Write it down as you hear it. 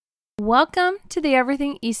Welcome to the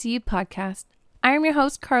Everything ECU podcast. I am your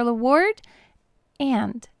host, Carla Ward,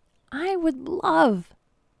 and I would love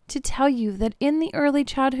to tell you that in the early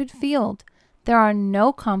childhood field, there are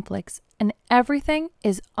no conflicts and everything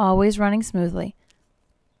is always running smoothly.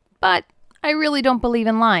 But I really don't believe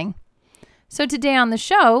in lying. So today on the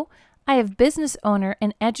show, I have business owner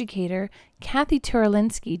and educator Kathy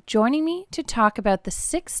Turolinski joining me to talk about the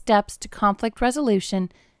 6 steps to conflict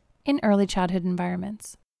resolution in early childhood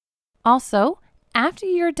environments. Also, after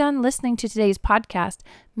you're done listening to today's podcast,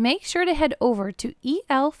 make sure to head over to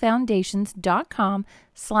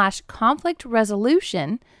elfoundations.com/conflict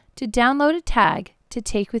resolution to download a tag to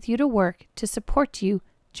take with you to work to support you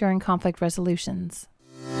during conflict resolutions.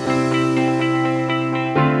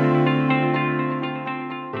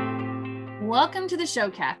 Welcome to the show,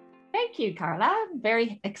 Kath. Thank you, Carla. I'm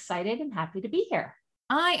very excited and happy to be here.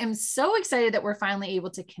 I am so excited that we're finally able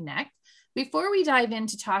to connect. Before we dive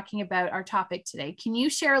into talking about our topic today, can you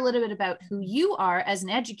share a little bit about who you are as an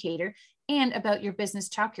educator and about your business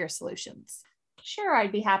childcare solutions? Sure,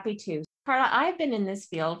 I'd be happy to. Carla, I've been in this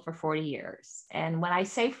field for 40 years. And when I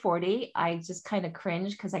say 40, I just kind of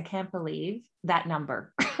cringe because I can't believe that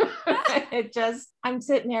number. I'm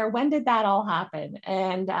sitting there, when did that all happen?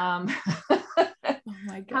 And Oh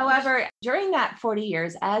my gosh. However, during that 40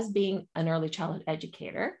 years as being an early childhood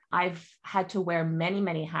educator, I've had to wear many,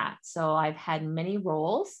 many hats. So I've had many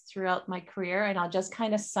roles throughout my career, and I'll just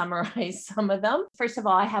kind of summarize some of them. First of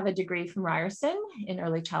all, I have a degree from Ryerson in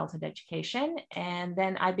early childhood education, and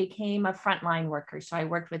then I became a frontline worker. So I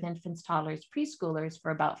worked with infants, toddlers, preschoolers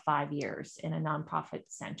for about 5 years in a nonprofit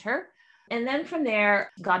center. And then from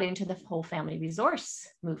there, got into the whole family resource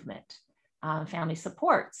movement. Family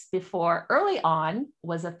supports before early on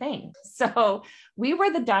was a thing. So we were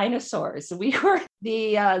the dinosaurs. We were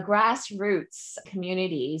the grassroots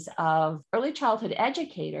communities of early childhood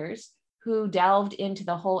educators who delved into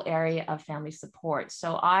the whole area of family support.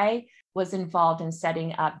 So I was involved in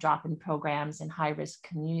setting up drop-in programs in high-risk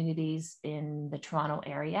communities in the Toronto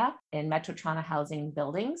area, in Metro Toronto housing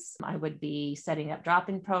buildings. I would be setting up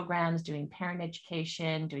drop-in programs, doing parent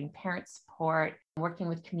education, doing parent support, working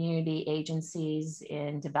with community agencies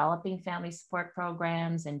in developing family support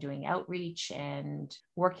programs and doing outreach and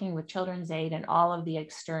working with Children's Aid and all of the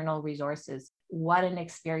external resources. What an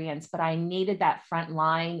experience. But I needed that front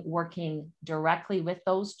line working directly with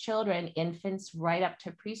those children, infants right up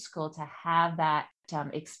to preschool, to have that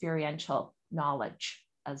experiential knowledge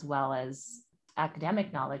as well as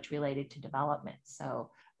academic knowledge related to development. So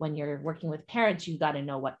when you're working with parents, you got to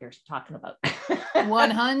know what you're talking about.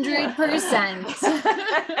 100%.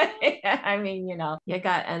 I mean,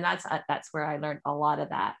 and that's where I learned a lot of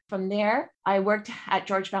that. From there, I worked at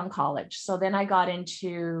George Brown College. So then I got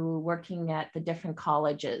into working at the different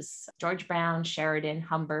colleges, George Brown, Sheridan,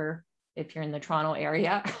 Humber, if you're in the Toronto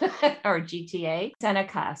area, or GTA,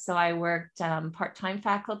 Seneca. So I worked part-time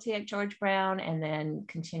faculty at George Brown and then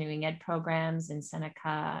continuing ed programs in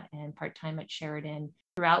Seneca and part-time at Sheridan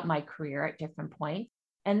throughout my career at different points.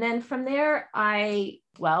 And then from there,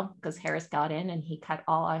 because Harris got in and he cut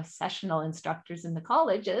all our sessional instructors in the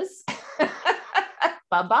colleges.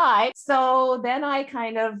 Bye-bye. So then I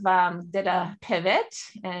kind of did a pivot,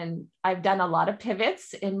 and I've done a lot of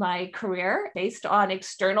pivots in my career based on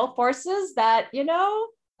external forces that, you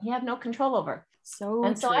have no control over. So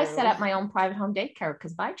I set up my own private home daycare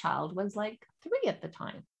because my child was like 3 at the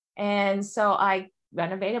time. And so I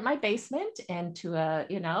renovated my basement into a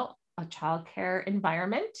childcare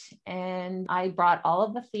environment. And I brought all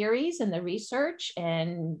of the theories and the research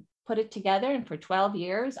and put it together. And for 12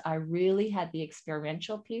 years, I really had the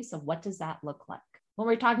experiential piece of what does that look like? When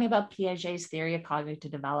we're talking about Piaget's theory of cognitive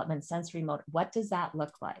development, sensory motor, what does that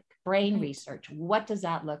look like? Brain research, what does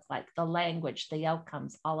that look like? The language, the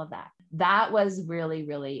outcomes, all of that. That was really,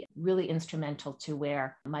 really, really instrumental to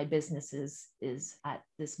where my business is at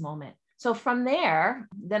this moment. So from there,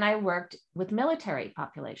 then I worked with military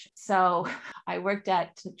populations. So I worked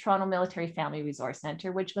at Toronto Military Family Resource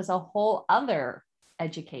Center, which was a whole other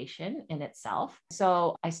education in itself.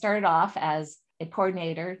 So I started off as a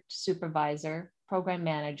coordinator, supervisor, program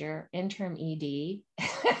manager, interim ED.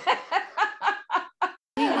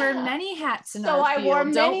 We wear many hats in so our I field, wore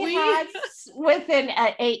don't many we? hats within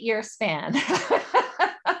an 8-year span.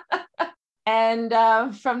 And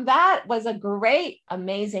from that was a great,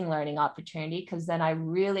 amazing learning opportunity, because then I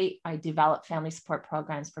developed family support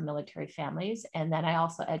programs for military families. And then I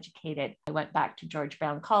also educated. I went back to George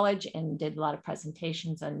Brown College and did a lot of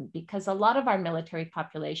presentations. And because a lot of our military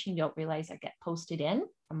population, you don't realize, that get posted in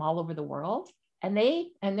from all over the world, and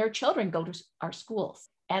their children go to our schools.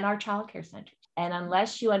 and our childcare centers. And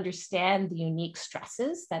unless you understand the unique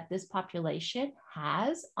stresses that this population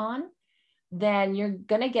has on, then you're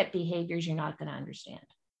going to get behaviors you're not going to understand.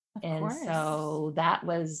 And so that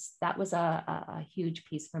was a huge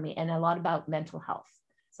piece for me, and a lot about mental health.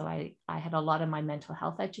 So I had a lot of my mental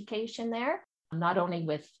health education there, not only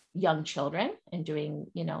with young children and doing,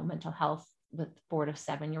 mental health with 4 to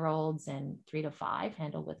 7-year-olds and 3 to 5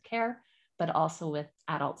 handled with care, but also with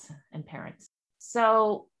adults and parents.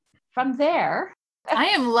 So from there, I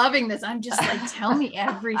am loving this. I'm just like, tell me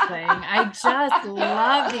everything. I just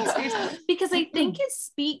love the experience because I think it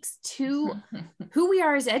speaks to who we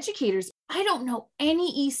are as educators. I don't know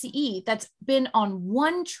any ECE that's been on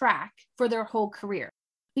one track for their whole career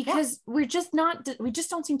because we just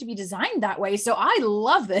don't seem to be designed that way. So I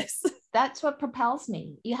love this. That's what propels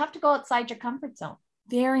me. You have to go outside your comfort zone.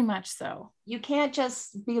 Very much so. You can't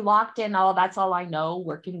just be locked in. Oh, that's all I know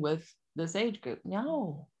working with this age group.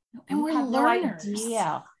 No. And we're learners. No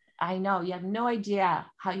idea. I know you have no idea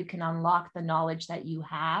how you can unlock the knowledge that you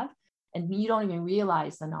have. And you don't even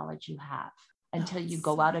realize the knowledge you have until you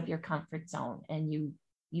go out of your comfort zone and you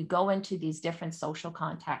go into these different social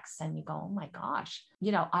contexts and you go, oh my gosh,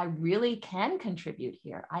 I really can contribute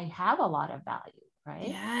here. I have a lot of value,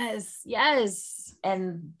 right? Yes.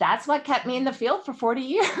 And that's what kept me in the field for 40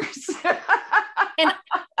 years. And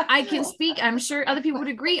I can speak, I'm sure other people would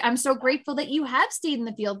agree. I'm so grateful that you have stayed in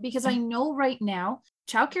the field because I know right now,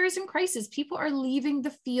 childcare is in crisis. People are leaving the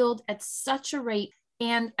field at such a rate.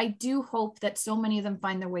 And I do hope that so many of them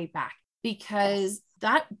find their way back because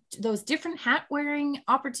those different hat wearing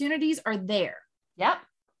opportunities are there. Yep.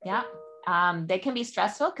 They can be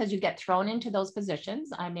stressful because you get thrown into those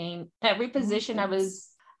positions. I mean, every position I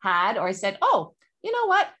had or said, oh, you know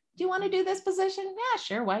what? Do you want to do this position? Yeah,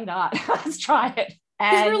 sure. Why not? Let's try it.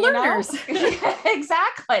 And we're learners.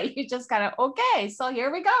 Exactly. You just kind of, okay, so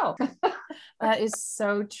here we go. That is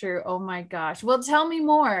so true. Oh my gosh. Well, tell me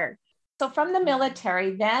more. So from the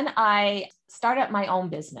military, then I started my own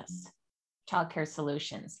business, Childcare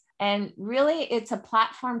Solutions. And really, it's a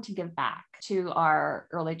platform to give back to our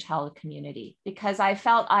early childhood community because I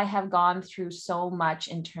felt I have gone through so much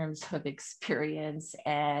in terms of experience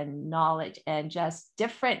and knowledge and just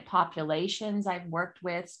different populations I've worked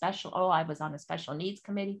with. I was on a special needs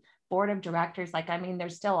committee, board of directors.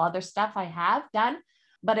 There's still other stuff I have done,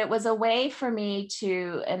 but it was a way for me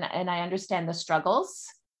to, and I understand the struggles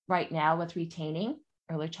right now with retaining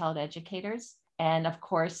early child educators. And of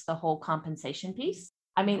course, the whole compensation piece.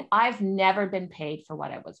 I've never been paid for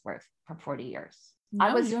what I was worth for 40 years. No,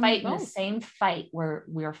 I was fighting the same fight where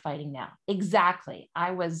we're fighting now. Exactly.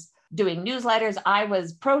 I was doing newsletters. I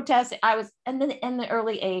was protesting. And then in the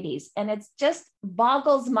early 80s. And it just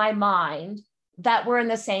boggles my mind that we're in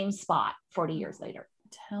the same spot 40 years later.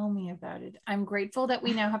 Tell me about it. I'm grateful that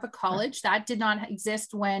we now have a college that did not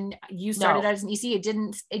exist when you started out as an ECE. It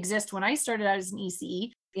didn't exist when I started out as an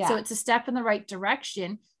ECE. Yeah. So it's a step in the right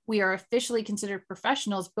direction. We are officially considered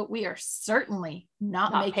professionals, but we are certainly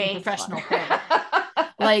not making professional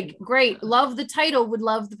pay. Great. Love the title, would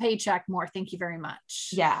love the paycheck more. Thank you very much.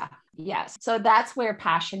 Yeah. Yes. So that's where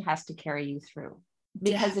passion has to carry you through.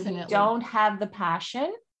 Because If you don't have the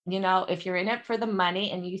passion, if you're in it for the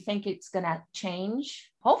money and you think it's going to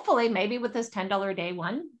change, hopefully maybe with this $10 a day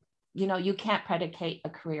one, you can't predicate a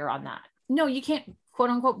career on that. No, you can't quote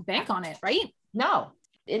unquote bank on it, right? No.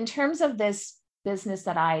 In terms of this business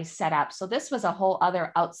that I set up, so this was a whole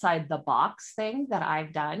other outside the box thing that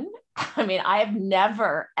I've done. I have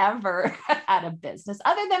never, ever had a business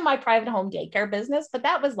other than my private home daycare business, but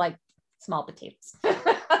that was like small potatoes.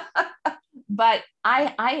 But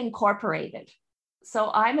I incorporated.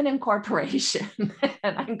 So I'm an incorporation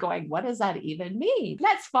and I'm going, what does that even mean?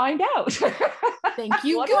 Let's find out. Thank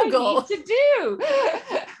you, what Google. Do I need to do?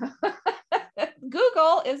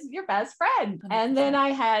 Google is your best friend. And then I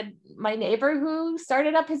had my neighbor who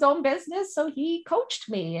started up his own business. So he coached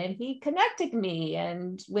me and he connected me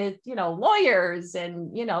and with, lawyers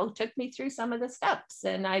and, took me through some of the steps.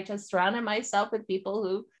 And I just surrounded myself with people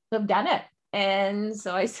who have done it. And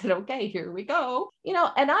so I said, okay, here we go.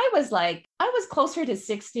 And I was closer to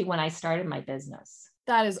 60 when I started my business.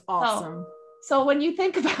 That is awesome. So when you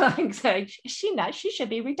think about it, she should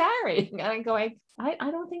be retiring. And I'm going, I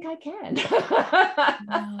don't think I can.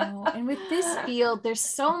 No. And with this field, there's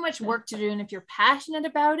so much work to do. And if you're passionate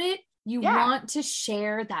about it, you want to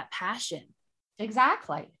share that passion.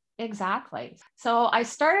 Exactly. So I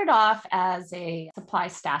started off as a supply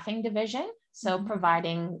staffing division. So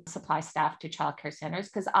providing supply staff to childcare centers,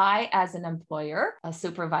 because I, as an employer, a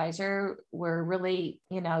supervisor, were really,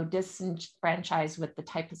 disenfranchised with the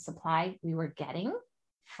type of supply we were getting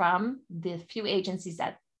from the few agencies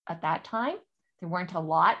at that time. There weren't a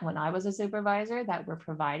lot when I was a supervisor that were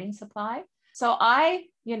providing supply. So I,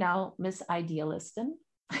 Miss Idealism,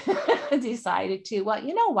 decided to, well,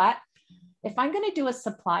 you know what? If I'm going to do a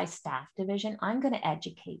supply staff division, I'm going to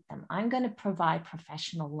educate them. I'm going to provide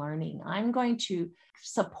professional learning. I'm going to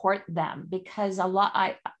support them, because a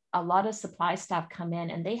lot of supply staff come in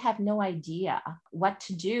and they have no idea what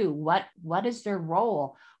to do. What is their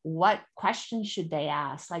role? What questions should they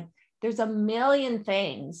ask? Like, there's a million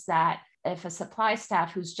things that if a supply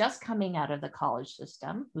staff who's just coming out of the college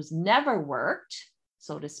system, who's never worked,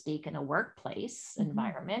 so to speak, in a workplace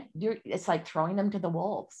environment, it's like throwing them to the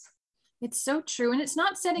wolves. It's so true. And it's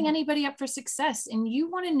not setting anybody up for success. And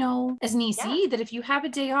you want to know as an EC that if you have a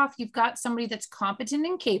day off, you've got somebody that's competent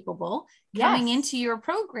and capable coming into your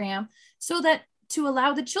program, so that to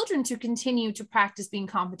allow the children to continue to practice being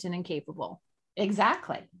competent and capable.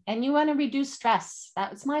 Exactly. And you want to reduce stress.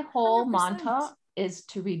 That's my whole 100%. mantra, is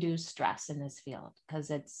to reduce stress in this field, because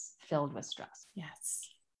it's filled with stress. Yes.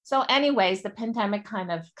 So anyways, the pandemic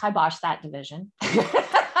kind of kiboshed that division.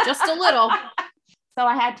 Just a little. So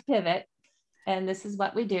I had to pivot, and this is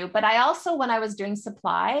what we do. But I also, when I was doing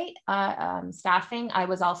supply staffing, I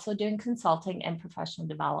was also doing consulting and professional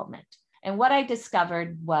development. And what I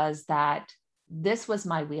discovered was that this was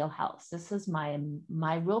my wheelhouse. This is my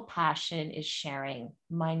real passion, is sharing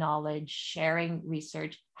my knowledge, sharing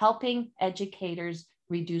research, helping educators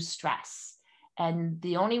reduce stress. And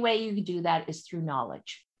the only way you can do that is through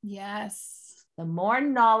knowledge. Yes. The more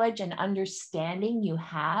knowledge and understanding you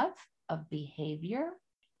have of behavior,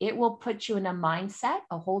 it will put you in a mindset,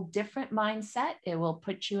 a whole different mindset. It will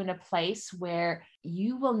put you in a place where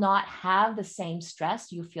you will not have the same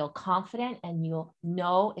stress. You feel confident and you'll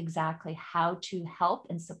know exactly how to help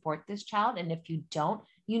and support this child. And if you don't,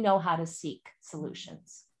 you know how to seek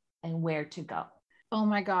solutions and where to go. Oh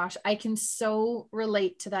my gosh, I can so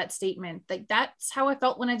relate to that statement. Like, that's how I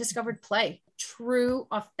felt when I discovered play, true,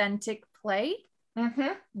 authentic play.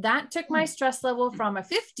 That took my stress level from a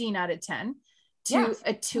 15 out of 10 to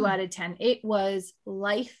a 2 out of 10. It was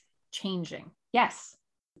life changing. Yes.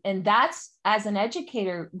 And that's, as an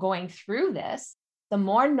educator going through this, the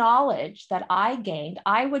more knowledge that I gained,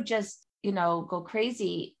 I would just, go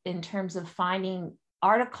crazy in terms of finding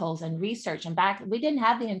articles and research. And back, we didn't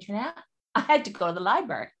have the internet. I had to go to the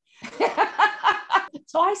library.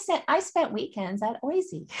 So I spent weekends at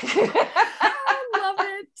OISE. I love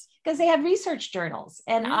it. Because they have research journals.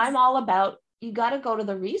 And I'm all about, you got to go to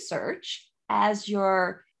the research as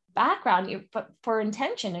your background for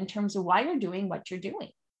intention in terms of why you're doing what you're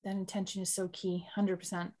doing. That intention is so key,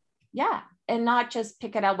 100%. Yeah. And not just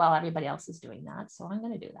pick it out, well, everybody else is doing that, so I'm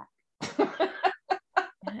going to do that.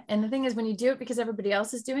 And the thing is, when you do it because everybody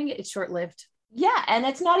else is doing it, it's short-lived. Yeah. And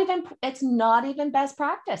it's not even best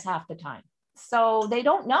practice half the time. So they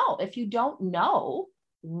don't know. If you don't know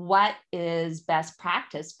what is best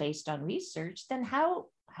practice based on research, then how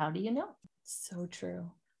do you know? So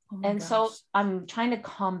true. So I'm trying to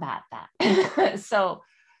combat that. So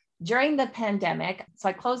during the pandemic, so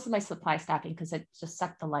I closed my supply staffing because it just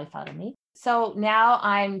sucked the life out of me. So now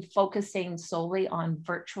I'm focusing solely on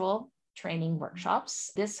virtual training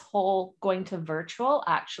workshops. This whole going to virtual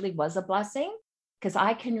actually was a blessing, because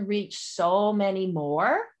I can reach so many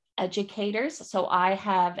more educators. So I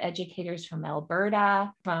have educators from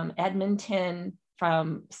Alberta, from Edmonton,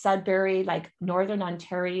 from Sudbury, like Northern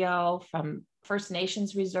Ontario, from First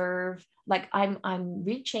Nations Reserve. Like I'm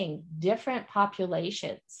reaching different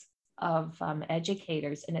populations of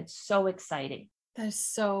educators, and it's so exciting. That is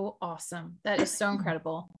so awesome. That is so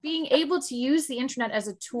incredible. Being able to use the internet as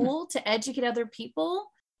a tool to educate other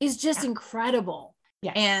people is just incredible.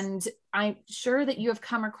 Yes. And I'm sure that you have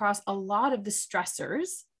come across a lot of the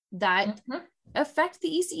stressors that affect the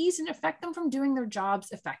ECEs and affect them from doing their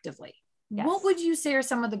jobs effectively. Yes. What would you say are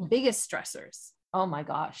some of the biggest stressors? Oh my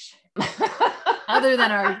gosh. Other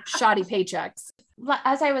than our shoddy paychecks.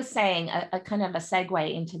 As I was saying, a kind of a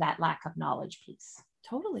segue into that lack of knowledge piece.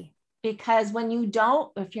 Totally. Because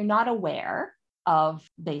if you're not aware of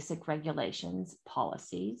basic regulations,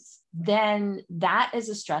 policies, then that is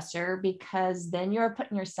a stressor, because then you're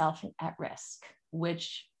putting yourself at risk,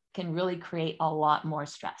 which can really create a lot more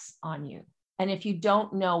stress on you. And if you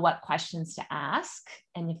don't know what questions to ask,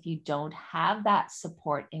 and if you don't have that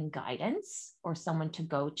support and guidance or someone to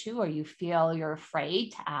go to, or you feel you're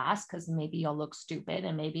afraid to ask because maybe you'll look stupid,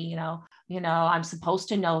 and maybe, I'm supposed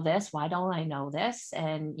to know this. Why don't I know this?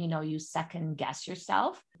 And, you second guess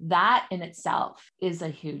yourself. That in itself is a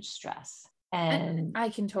huge stress. And I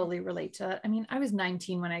can totally relate to that. I mean, I was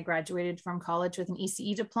 19 when I graduated from college with an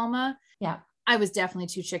ECE diploma. Yeah. I was definitely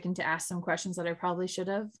too chicken to ask some questions that I probably should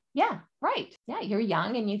have. Yeah, right. Yeah, you're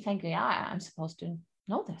young and you think, yeah, I'm supposed to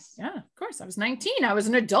know this. Yeah, of course. I was 19. I was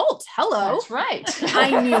an adult. Hello. That's right.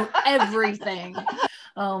 I knew everything.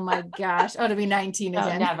 Oh my gosh. Oh, to be 19 No,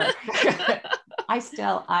 again. never. I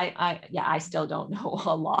still don't know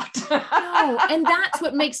a lot. No, and that's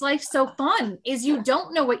what makes life so fun is you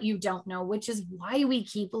don't know what you don't know, which is why we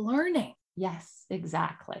keep learning. Yes,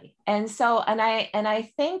 exactly. And so, and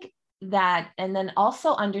I think that, and then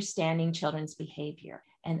also understanding children's behavior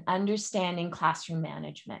and understanding classroom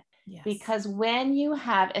management. Yes. Because when you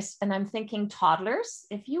have, and I'm thinking toddlers,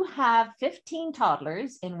 if you have 15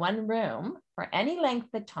 toddlers in one room for any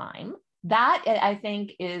length of time, that I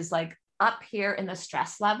think is like up here in the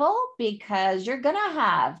stress level, because you're going to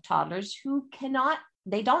have toddlers who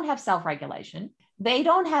they don't have self-regulation. They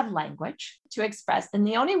don't have language to express. And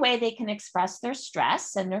the only way they can express their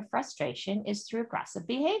stress and their frustration is through aggressive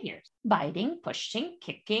behaviors, biting, pushing,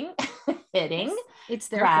 kicking, hitting. It's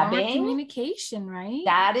their grabbing. form of communication, right?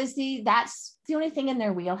 That's the only thing in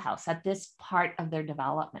their wheelhouse at this part of their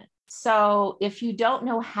development. So if you don't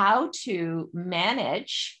know how to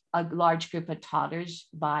manage a large group of toddlers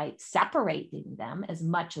by separating them as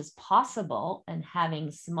much as possible and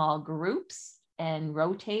having small groups and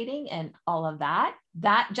rotating and all of that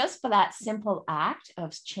just for that simple act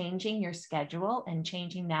of changing your schedule and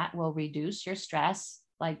changing that will reduce your stress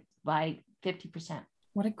like by 50%.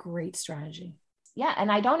 What a great strategy. Yeah.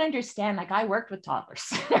 And I don't understand, like I worked with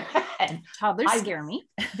toddlers and toddlers scare me.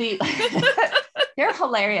 They're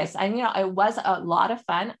hilarious. And, it was a lot of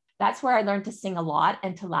fun. That's where I learned to sing a lot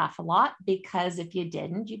and to laugh a lot, because if you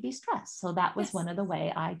didn't, you'd be stressed. So that was one of the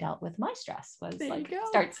way I dealt with my stress was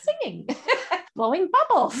start singing, blowing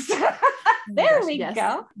bubbles. There we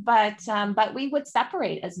go. But we would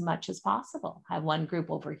separate as much as possible. Have one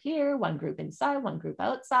group over here, one group inside, one group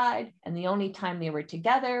outside. And the only time they were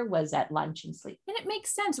together was at lunch and sleep. And it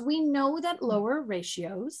makes sense. We know that lower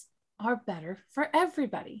ratios are better for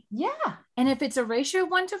everybody. Yeah. And if it's a ratio of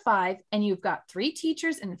 1-5 and you've got 3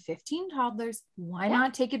 teachers and 15 toddlers, why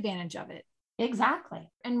not take advantage of it? Exactly.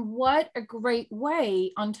 And what a great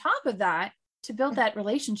way on top of that to build that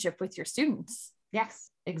relationship with your students. Yes,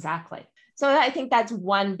 exactly. So I think that's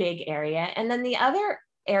one big area. And then the other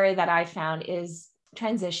area that I found is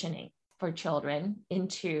transitioning for children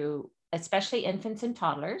into, especially infants and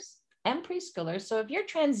toddlers and preschoolers. So if you're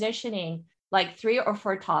transitioning like 3 or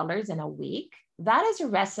 4 toddlers in a week, that is a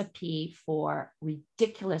recipe for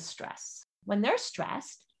ridiculous stress. When they're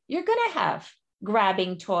stressed, you're going to have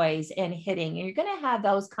grabbing toys and hitting, and you're going to have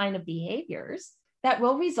those kind of behaviors that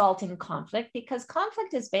will result in conflict, because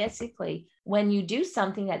conflict is basically when you do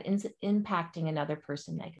something that is impacting another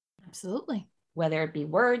person negatively. Absolutely. Whether it be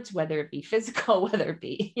words, whether it be physical, whether it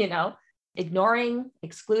be, ignoring,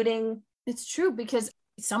 excluding. It's true, because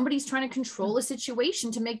somebody's trying to control a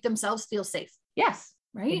situation to make themselves feel safe. Yes.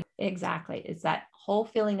 Right? Exactly. It's that whole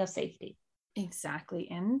feeling of safety. Exactly.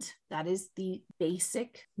 And that is the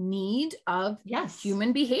basic need of yes.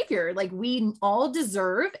 human behavior. Like we all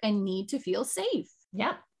deserve and need to feel safe.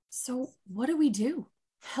 Yeah. So what do we do?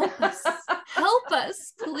 Help us. Help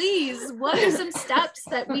us, please. What are some steps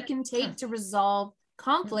that we can take to resolve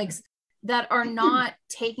conflicts that are not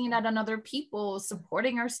taking it out on other people,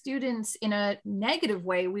 supporting our students in a negative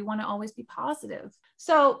way? We want to always be positive.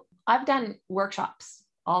 So I've done workshops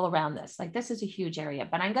all around this. Like this is a huge area,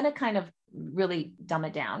 but I'm going to kind of really dumb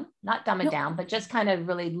it down, not dumb it down, but just kind of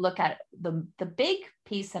really look at the big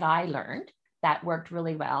piece that I learned that worked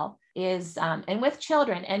really well is, and with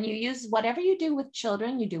children, and you use whatever you do with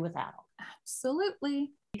children, you do with adults.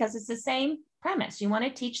 Absolutely. Because it's the same premise. You want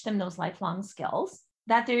to teach them those lifelong skills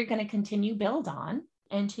that they're going to continue build on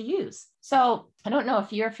and to use. So I don't know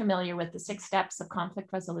if you're familiar with the 6 steps of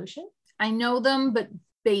conflict resolution. I know them, but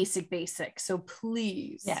basic. So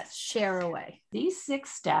please share away. These 6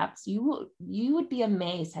 steps, you would be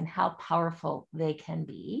amazed at how powerful they can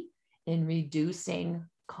be in reducing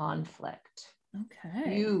conflict.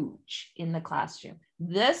 Okay. Huge in the classroom.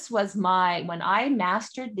 This was when I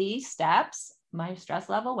mastered these steps, my stress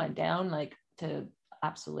level went down like to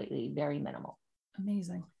absolutely very minimal.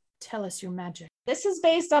 Amazing. Tell us your magic. This is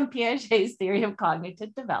based on Piaget's theory of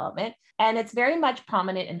cognitive development, and it's very much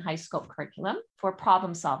prominent in high school curriculum for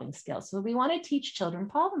problem-solving skills. So we want to teach children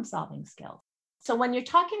problem-solving skills. So when you're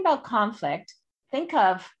talking about conflict, think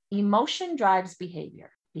of emotion drives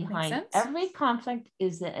behavior. Behind every conflict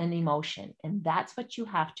is an emotion, and that's what you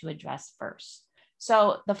have to address first.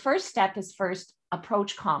 So the first step is first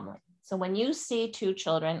approach calmly. So when you see 2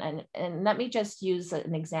 children, and let me just use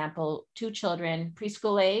an example, 2 children,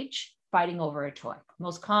 preschool age, fighting over a toy.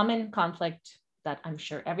 Most common conflict that I'm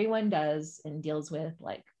sure everyone does and deals with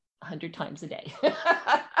like 100 times a day.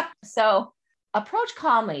 So approach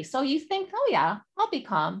calmly. So you think, oh yeah, I'll be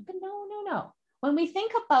calm, but no. When we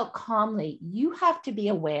think about calmly, you have to be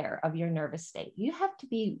aware of your nervous state. You have to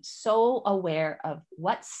be so aware of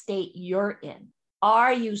what state you're in.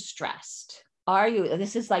 Are you stressed?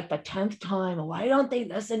 This is like the 10th time, why don't they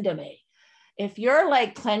listen to me? If you're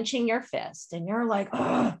like clenching your fist and you're like,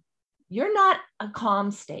 ugh, you're not a calm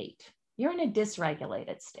state. You're in a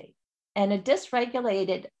dysregulated state. And a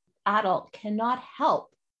dysregulated adult cannot help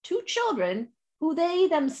two children who they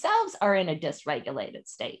themselves are in a dysregulated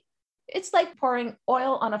state. It's like pouring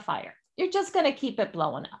oil on a fire. You're just going to keep it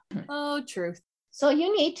blowing up. Oh, truth. So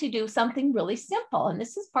you need to do something really simple. And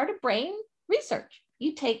this is part of brain research.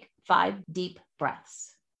 You take 5 deep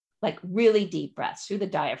breaths, like really deep breaths through the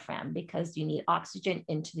diaphragm, because you need oxygen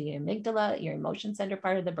into the amygdala, your emotion center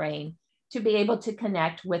part of the brain, to be able to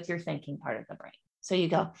connect with your thinking part of the brain. So you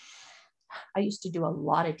go, I used to do a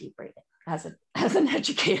lot of deep breathing as an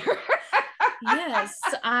educator. Yes,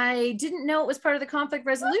 I didn't know it was part of the conflict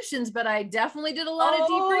resolutions, but I definitely did a lot of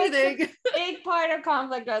deep breathing. Big part of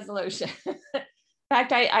conflict resolution. In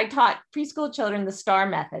fact, I taught preschool children the STAR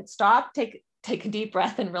method. Stop, take a deep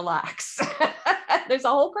breath and relax. There's a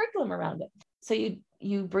whole curriculum around it. So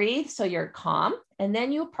you breathe, so you're calm, and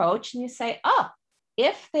then you approach and you say,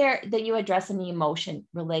 then you address any emotion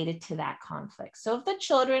related to that conflict. So if the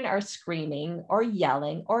children are screaming or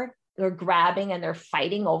yelling or they're grabbing and they're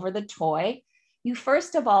fighting over the toy, you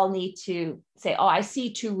first of all need to say, I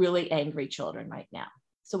see 2 really angry children right now.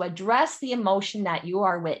 So address the emotion that you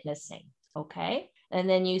are witnessing, okay? And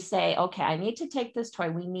then you say, okay, I need to take this toy.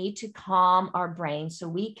 We need to calm our brain so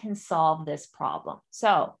we can solve this problem.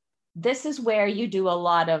 So this is where you do a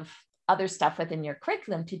lot of other stuff within your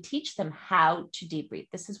curriculum to teach them how to deep breathe.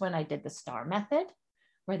 This is when I did the STAR method,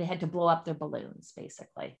 where they had to blow up their balloons,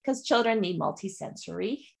 basically, because children need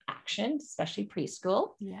multisensory action, especially preschool.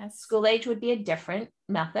 Yes. School age would be a different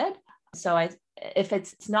method. So if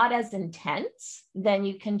it's not as intense, then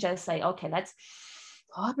you can just say, okay, let's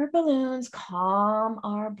blow up our balloons, calm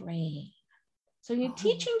our brain. So you're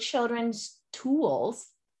teaching children tools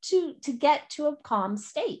to get to a calm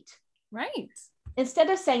state. Right. Instead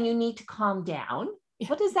of saying you need to calm down,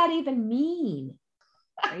 what does that even mean?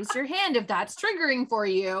 Raise your hand if that's triggering for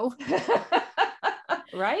you.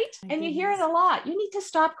 Right? And you hear it a lot. You need to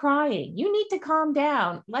stop crying. You need to calm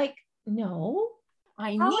down. Like, no.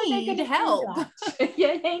 I need help.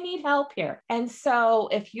 Yeah, they need help here. And so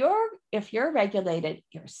if you're regulated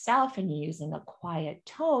yourself and you're using a quiet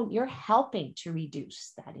tone, you're helping to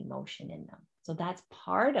reduce that emotion in them. So that's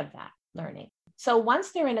part of that learning. So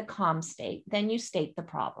once they're in a calm state, then you state the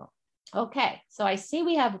problem. Okay, so I see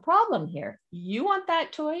we have a problem here. You want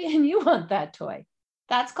that toy and you want that toy.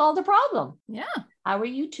 That's called a problem. Yeah. How are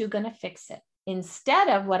you two going to fix it? Instead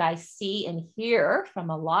of what I see and hear from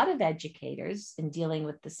a lot of educators in dealing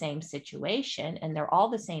with the same situation, and they're all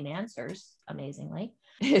the same answers, amazingly,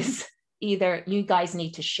 is either you guys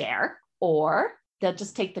need to share, or they'll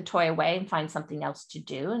just take the toy away and find something else to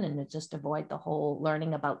do and then just avoid the whole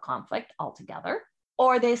learning about conflict altogether.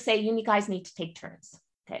 Or they say, you guys need to take turns.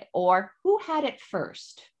 Okay. Or who had it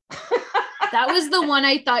first? That was the one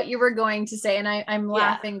I thought you were going to say. And I'm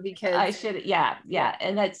laughing because I should. Yeah.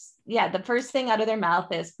 And that's, the first thing out of their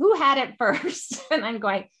mouth is who had it first? And I'm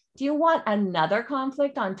going, do you want another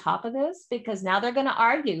conflict on top of this? Because now they're going to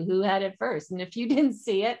argue who had it first. And if you didn't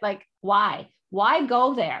see it, like, why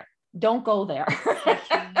go there? Don't go there.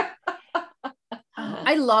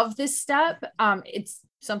 I love this step. It's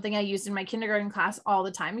something I used in my kindergarten class all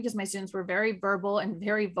the time because my students were very verbal and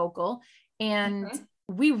very vocal. And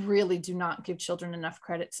we really do not give children enough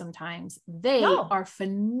credit sometimes. They are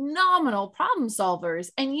phenomenal problem solvers.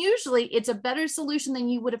 And usually it's a better solution than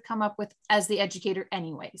you would have come up with as the educator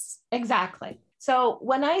anyways. Exactly. So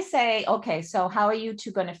when I say, okay, so how are you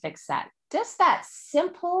two going to fix that? Just that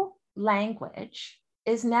simple language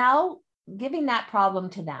is now giving that problem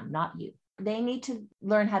to them, not you. They need to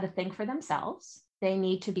learn how to think for themselves. They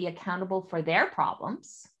need to be accountable for their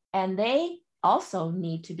problems. And they also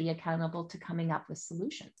need to be accountable to coming up with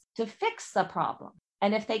solutions to fix the problem.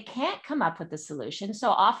 And if they can't come up with the solution,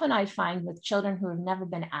 so often I find with children who have never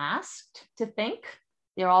been asked to think,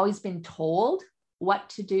 they're always been told what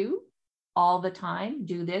to do all the time,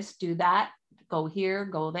 do this, do that, go here,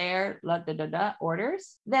 go there,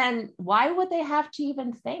 orders, then why would they have to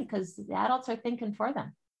even think? Because the adults are thinking for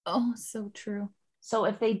them. Oh, so true. So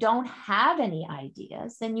if they don't have any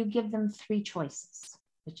ideas, then you give them 3 choices,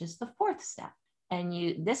 which is the 4th step.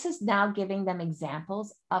 And this is now giving them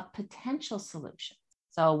examples of potential solutions.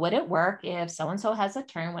 So would it work if so-and-so has a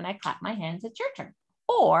turn when I clap my hands, it's your turn?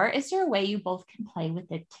 Or is there a way you both can play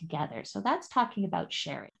with it together? So that's talking about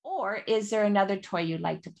sharing. Or is there another toy you'd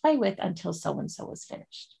like to play with until so-and-so is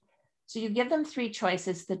finished? So you give them 3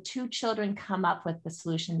 choices. The 2 children come up with the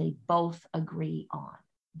solution they both agree on.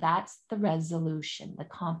 That's the resolution, the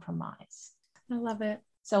compromise. I love it.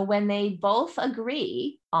 So when they both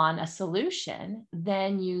agree on a solution,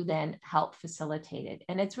 then you then help facilitate it.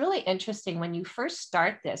 And it's really interesting when you first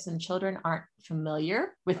start this and children aren't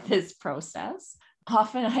familiar with this process.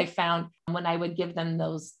 Often I found when I would give them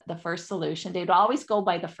the first solution, they'd always go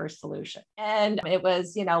by the first solution. And it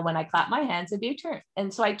was, when I clap my hands, it'd be a turn.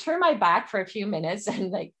 And so I turn my back for a few minutes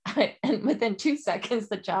and and within 2 seconds,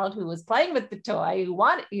 the child who was playing with the toy, who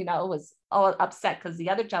wanted, was all upset because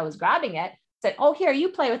the other child was grabbing it, said, oh, here, you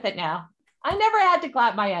play with it now. I never had to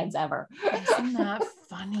clap my hands ever. Isn't that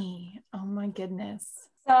funny? Oh my goodness.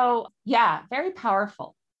 So yeah, very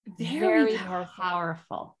powerful. Very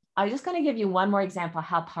powerful. I'm just going to give you one more example of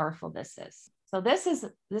how powerful this is. So this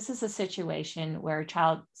is a situation where a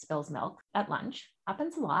child spills milk at lunch.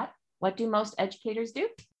 Happens a lot. What do most educators do?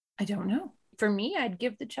 I don't know. For me, I'd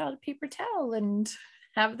give the child a paper towel and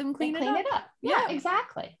have them clean it up. Yeah,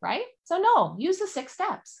 exactly. Right. So no, use the 6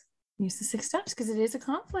 steps. Use the 6 steps because it is a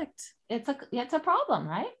conflict. It's a problem,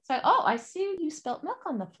 right? So, oh, I see you spilt milk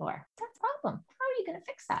on the floor. That's a problem. How are you going to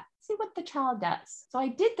fix that? See what the child does. So I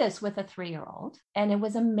did this with a 3-year-old and it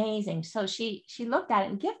was amazing. So she looked at it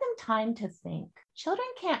and give them time to think. Children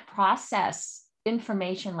can't process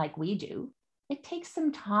information like we do. It takes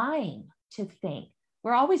them time to think.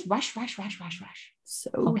 We're always rush. So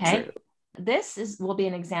okay. true. This will be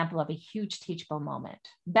an example of a huge teachable moment,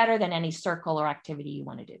 better than any circle or activity you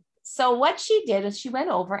want to do. So what she did is she went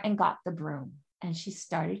over and got the broom and she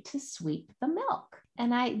started to sweep the milk.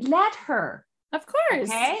 And I let her. Of course.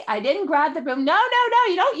 Okay. I didn't grab the broom. No.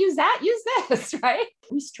 You don't use that. Use this, right?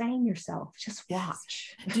 Restrain yourself. Just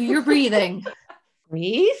watch. Do your breathing.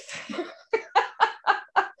 Breathe.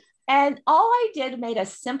 And all I did made a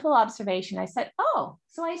simple observation. I said, oh,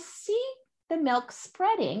 so I see the milk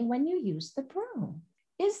spreading when you use the broom.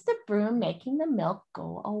 Is the broom making the milk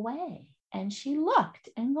go away? And she looked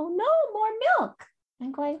and go, no, more milk.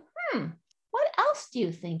 I'm going, what else do you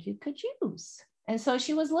think you could use? And so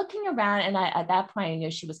she was looking around and at that point I knew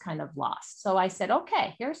she was kind of lost. So I said,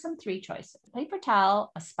 okay, here are some 3 choices: a paper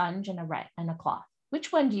towel, a sponge, and a cloth.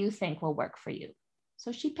 Which one do you think will work for you?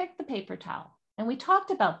 So she picked the paper towel and we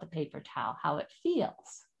talked about the paper towel, how it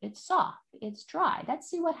feels. It's soft, it's dry. Let's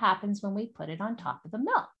see what happens when we put it on top of the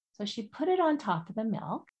milk. So she put it on top of the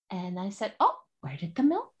milk and I said, oh, where did the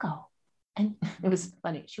milk go? And it was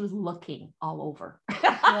funny. She was looking all over.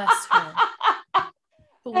 Bless her.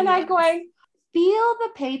 And I'm going, feel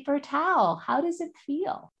the paper towel. How does it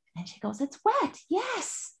feel? And she goes, it's wet.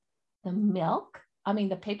 Yes.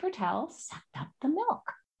 The paper towel sucked up the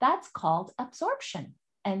milk. That's called absorption.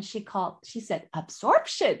 And she said,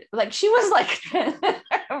 absorption. Like she was like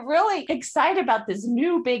really excited about this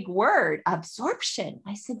new big word, absorption.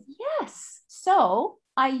 I said, yes. So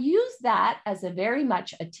I use that as a very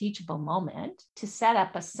much a teachable moment to set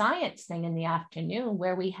up a science thing in the afternoon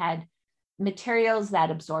where we had materials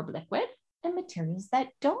that absorb liquid and materials that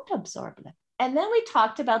don't absorb liquid. And then we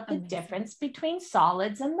talked about the difference between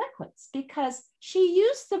solids and liquids because she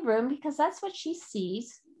used the broom because that's what she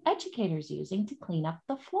sees educators using to clean up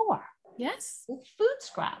the floor. Yes. With food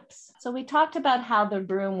scraps. So we talked about how the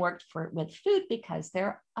broom worked with food because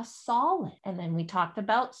they're a solid. And then we talked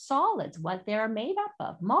about solids, what they're made up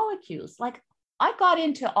of, molecules. Like I got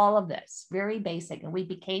into all of this, very basic, and we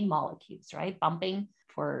became molecules, right? Bumping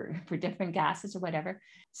for different gases or whatever.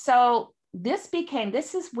 So this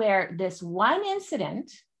is where this one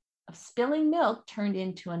incident of spilling milk turned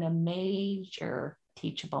into a major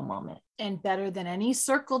teachable moment. And better than any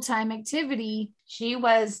circle time activity. She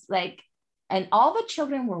was like, and all the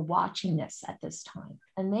children were watching this at this time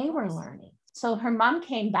and they were learning. So her mom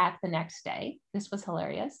came back the next day. This was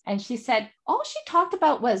hilarious. And she said, all she talked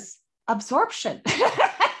about was absorption.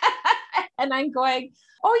 And I'm going,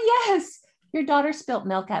 oh yes, your daughter spilt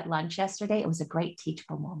milk at lunch yesterday. It was a great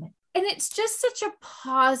teachable moment. And it's just such a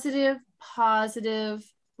positive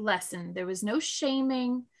lesson. There was no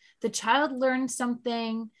shaming. The child learned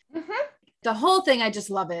something. Mm-hmm. The whole thing, I just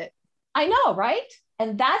love it. I know, right?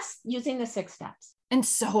 And that's using the 6 steps. And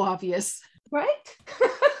so obvious. Right?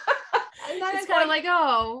 It's kind of like,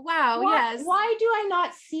 oh, wow, yes. Why do I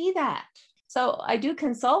not see that? So I do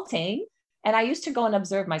consulting and I used to go and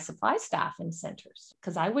observe my supply staff in centers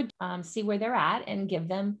because I would see where they're at and give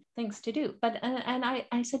them things to do. But, and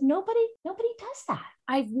I said, nobody does that.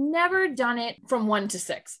 I've never done it from 1 to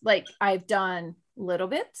 6. Like I've done little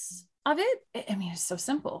bits of it. I mean, it's so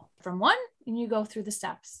simple. From 1, and you go through the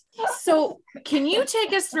steps. So can you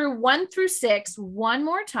take us through 1 through 6 one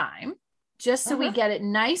more time, just so we get it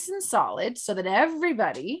nice and solid so that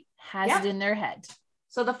everybody has it in their head?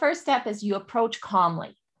 So the first step is you approach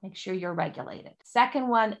calmly. Make sure you're regulated. Second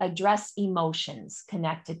one, address emotions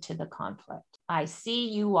connected to the conflict. I see,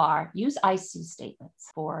 you are. Use I see statements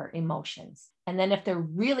for emotions. And then if they're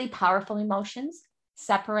really powerful emotions,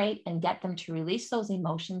 separate and get them to release those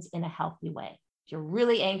emotions in a healthy way. If you're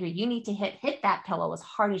really angry, you need to hit that pillow as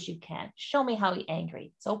hard as you can. Show me how you're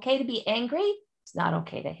angry. It's okay to be angry. It's not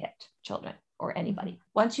okay to hit children or anybody.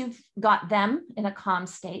 Once you've got them in a calm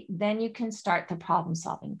state, then you can start the problem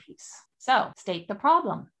solving piece. So state the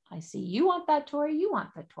problem. I see you want that toy, you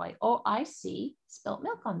want the toy. Oh, I see spilt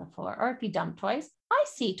milk on the floor. Or if you dump toys, I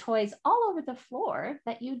see toys all over the floor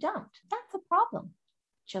that you dumped. That's a problem.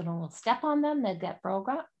 Children will step on them, they'll get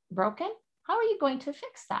broken. How are you going to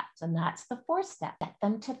fix that? And that's the 4th step. Get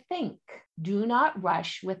them to think. Do not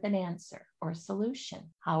rush with an answer or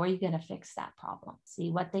solution. How are you going to fix that problem? See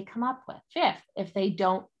what they come up with. 5th, if they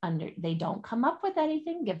don't come up with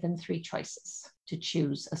anything, give them 3 choices to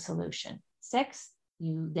choose a solution. 6th,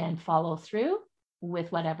 you then follow through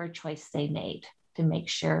with whatever choice they made to make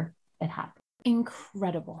sure it happened.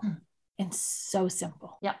 Incredible. And so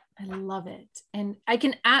simple. Yep. I love it. And I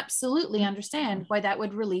can absolutely understand why that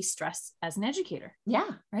would release stress as an educator. Yeah.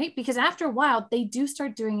 Right. Because after a while, they do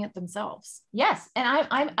start doing it themselves. Yes. And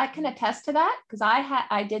I can attest to that because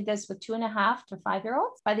I did this with 2.5 to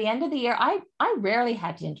 5-year-olds. By the end of the year, I rarely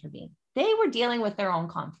had to intervene. They were dealing with their own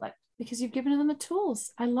conflict. Because you've given them the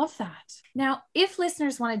tools. I love that. Now, if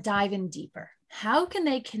listeners want to dive in deeper, how can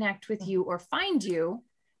they connect with you or find you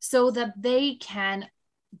so that they can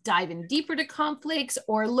dive in deeper to conflicts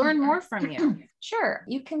or learn more from you? Sure.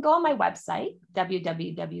 You can go on my website,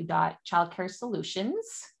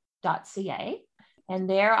 www.childcaresolutions.ca. And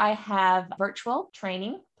there I have virtual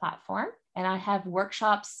training platform and I have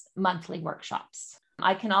workshops, monthly workshops.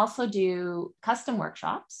 I can also do custom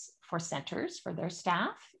workshops for centers, for their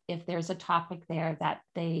staff. If there's a topic there that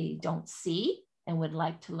they don't see and would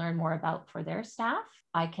like to learn more about for their staff,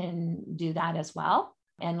 I can do that as well.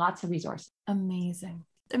 And lots of resources. Amazing.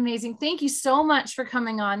 Amazing. Thank you so much for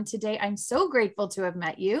coming on today. I'm so grateful to have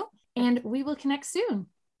met you, and we will connect soon.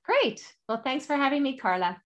 Great. Well, thanks for having me, Carla.